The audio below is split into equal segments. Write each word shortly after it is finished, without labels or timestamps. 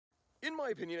In my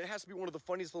opinion, it has to be one of the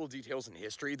funniest little details in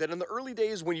history that in the early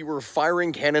days when you were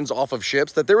firing cannons off of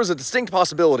ships, that there was a distinct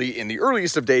possibility in the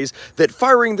earliest of days that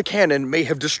firing the cannon may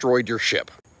have destroyed your ship.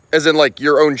 As in, like,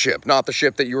 your own ship, not the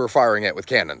ship that you were firing at with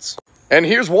cannons. And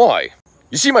here's why.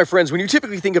 You see, my friends, when you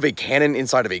typically think of a cannon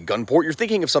inside of a gunport, you're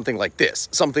thinking of something like this.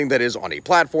 Something that is on a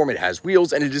platform, it has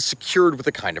wheels, and it is secured with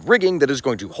a kind of rigging that is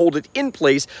going to hold it in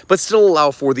place, but still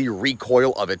allow for the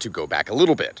recoil of it to go back a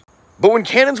little bit. But when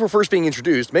cannons were first being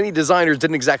introduced, many designers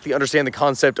didn't exactly understand the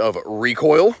concept of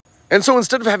recoil. And so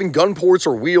instead of having gun ports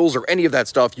or wheels or any of that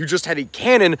stuff, you just had a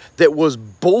cannon that was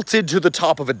bolted to the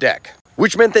top of a deck.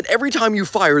 Which meant that every time you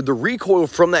fired, the recoil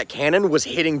from that cannon was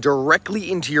hitting directly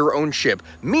into your own ship,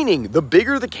 meaning the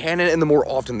bigger the cannon and the more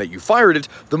often that you fired it,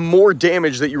 the more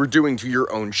damage that you were doing to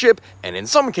your own ship, and in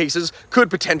some cases, could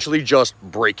potentially just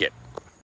break it.